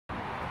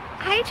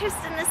Hi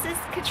Tristan, this is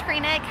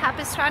Katrina at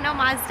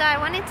CapoMazda. I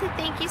wanted to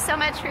thank you so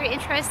much for your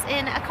interest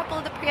in a couple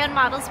of the pre-owned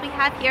models we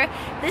have here.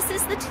 This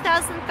is the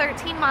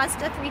 2013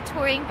 Mazda 3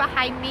 Touring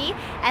behind me,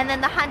 and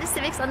then the Honda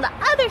Civic's on the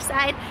other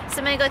side, so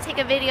I'm going to go take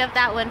a video of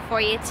that one for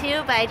you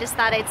too, but I just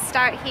thought I'd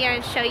start here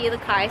and show you the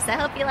car, so I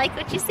hope you like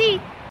what you see.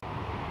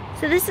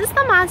 So this is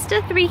the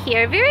Mazda 3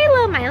 here, very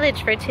low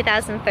mileage for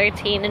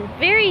 2013 and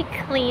very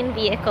clean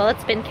vehicle.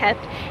 It's been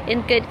kept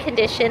in good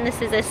condition.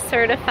 This is a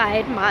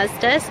certified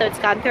Mazda, so it's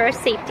gone through our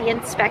safety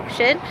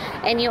inspection,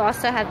 and you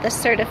also have the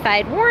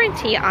certified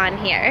warranty on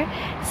here.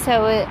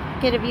 So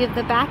get a view of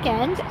the back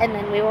end, and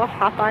then we will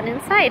hop on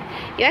inside.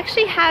 You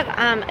actually have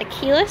a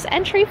keyless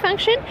entry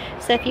function,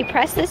 so if you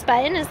press this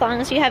button, as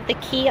long as you have the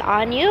key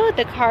on you,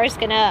 the car is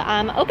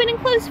gonna open and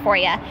close for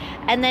you.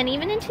 And then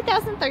even in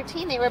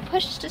 2013, they were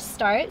push to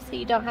start, so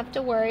you don't have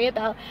to worry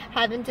about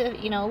having to,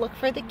 look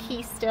for the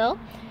key still.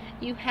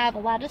 You have a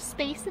lot of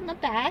space in the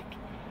back,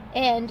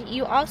 and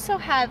you also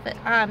have the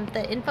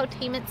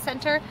infotainment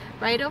center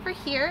right over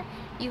here.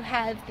 You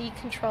have the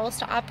controls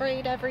to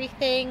operate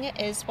everything,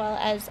 as well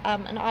as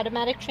an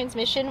automatic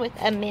transmission with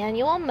a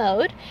manual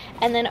mode.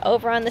 And then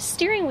over on the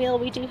steering wheel,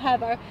 we do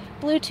have our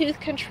Bluetooth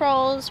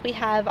controls. We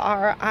have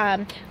our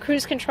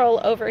cruise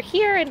control over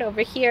here, and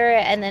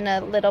then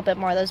a little bit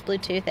more of those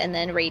Bluetooth and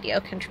then radio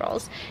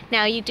controls.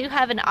 Now you do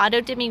have an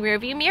auto dimming rear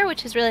view mirror,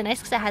 which is really nice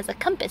because it has a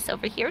compass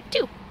over here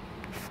too.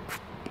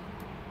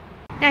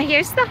 Now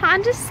here's the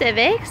Honda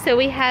Civic. So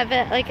we have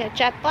like a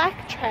jet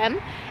black trim,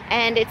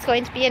 and it's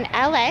going to be an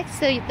LX,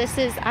 so this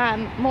is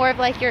more of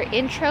like your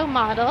intro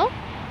model.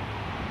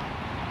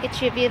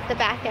 Get you a view of the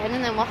back end,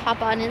 and then we'll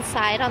hop on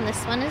inside on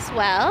this one as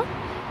well.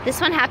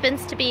 This one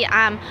happens to be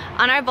on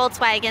our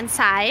Volkswagen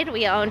side.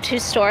 We own two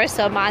stores,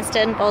 so Mazda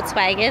and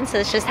Volkswagen, so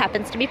this just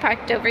happens to be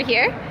parked over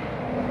here.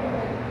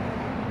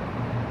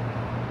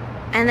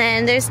 And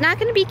then there's not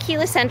going to be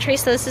keyless entry,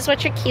 so this is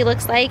what your key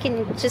looks like,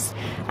 and just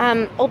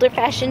older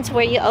fashioned to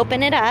where you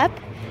open it up.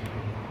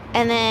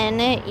 And then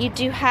you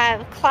do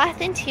have cloth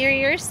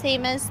interiors,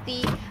 same as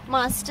the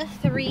Mazda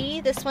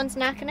 3. This one's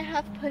not going to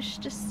have push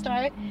to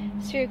start,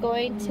 so you're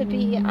going to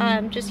be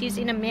just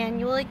using a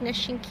manual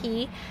ignition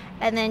key.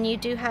 And then you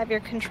do have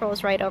your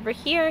controls right over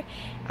here.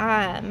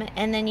 And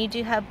then you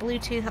do have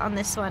Bluetooth on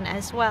this one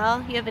as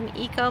well. You have an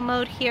eco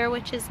mode here,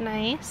 which is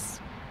nice.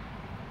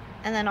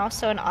 And then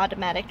also an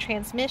automatic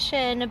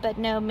transmission, but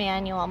no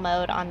manual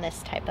mode on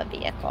this type of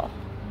vehicle.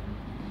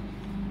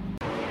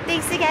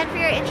 Thanks again for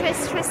your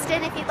interest,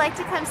 Tristan. If you'd like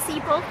to come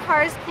see both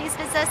cars, please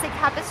visit us at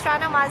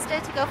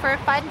CapoMazda to go for a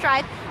fun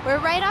drive. We're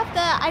right off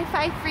the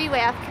I-5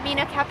 freeway off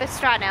Camino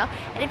Capistrano.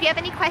 And if you have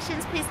any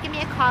questions, please give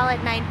me a call at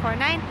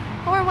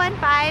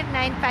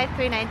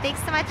 949-415-9539.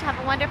 Thanks so much. Have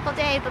a wonderful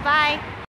day. Bye-bye.